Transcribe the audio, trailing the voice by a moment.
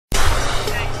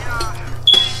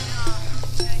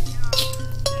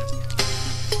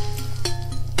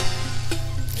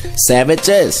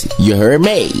Savages, you heard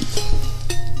me.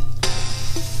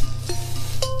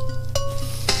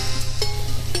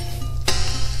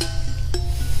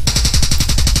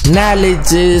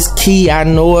 Knowledge is key, I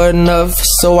know enough,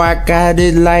 so I got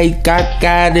it like I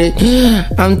got it.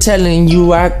 I'm telling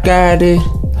you I got it.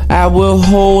 I will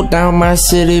hold down my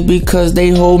city because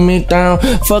they hold me down.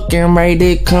 Fucking right,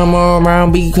 it come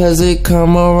around because it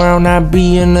come around. I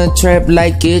be in a trap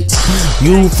like it's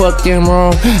you fucking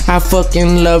wrong. I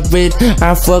fucking love it,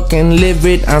 I fucking live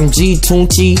it. I'm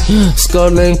Litunechi,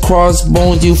 skull and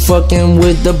crossbones. You fucking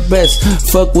with the best.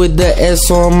 Fuck with the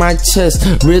S on my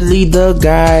chest. Really the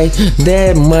guy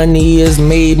that money is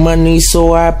made money,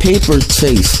 so I paper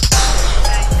chase.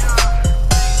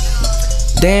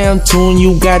 Damn tune,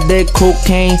 you got that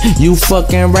cocaine, you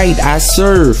fucking right, I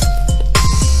serve.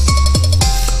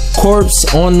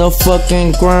 Corpse on the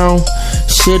fucking ground,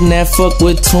 shouldn't have fuck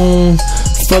with tune.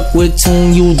 Fuck with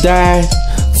tune, you die.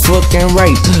 Fucking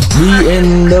right, we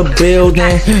in the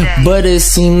building, but it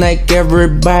seem like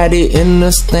everybody in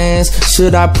the stands.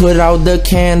 Should I put out the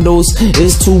candles?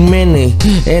 It's too many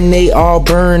and they all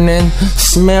burning.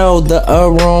 Smell the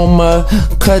aroma,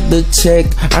 cut the check.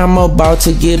 I'm about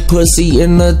to get pussy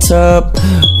in the tub,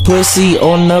 pussy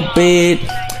on the bed,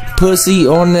 pussy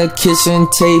on the kitchen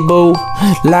table.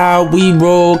 Loud we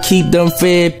roll, keep them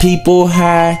fed people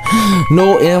high.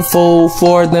 No info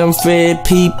for them fed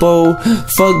people.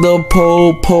 Fuck the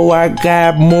po, I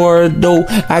got more dough.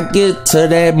 I get to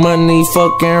that money,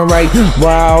 fucking right.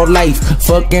 Wildlife,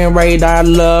 fucking right, I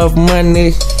love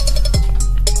money.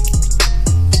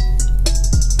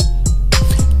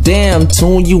 Damn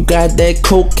tune, you got that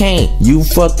cocaine, you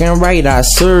fucking right, I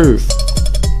serve.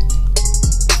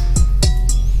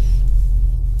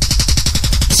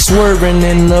 Swerving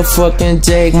in the fucking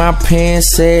jag, my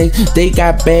pants sag. They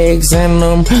got bags in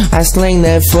them. I sling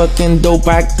that fucking dope.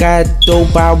 I got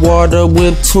dope. I water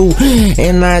whip too,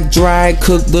 and I dry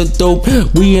cook the dope.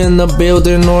 We in the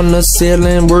building on the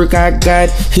ceiling work. I got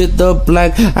hit the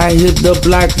block. I hit the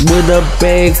block with a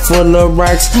bag full of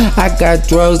rocks. I got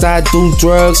drugs. I do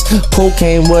drugs.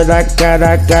 Cocaine, what I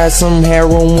got some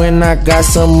heroin. I got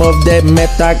some of that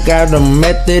meth. I got a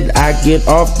method. I get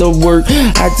off the work.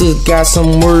 I just got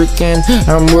some work.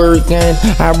 I'm working,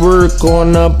 I work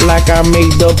on the block, I make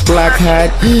the block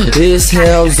hot. It's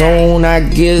hell zone, I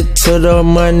get to the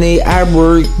money. I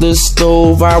work the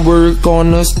stove, I work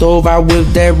on the stove. I whip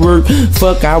that work,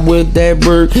 fuck I whip that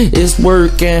work. It's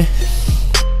working.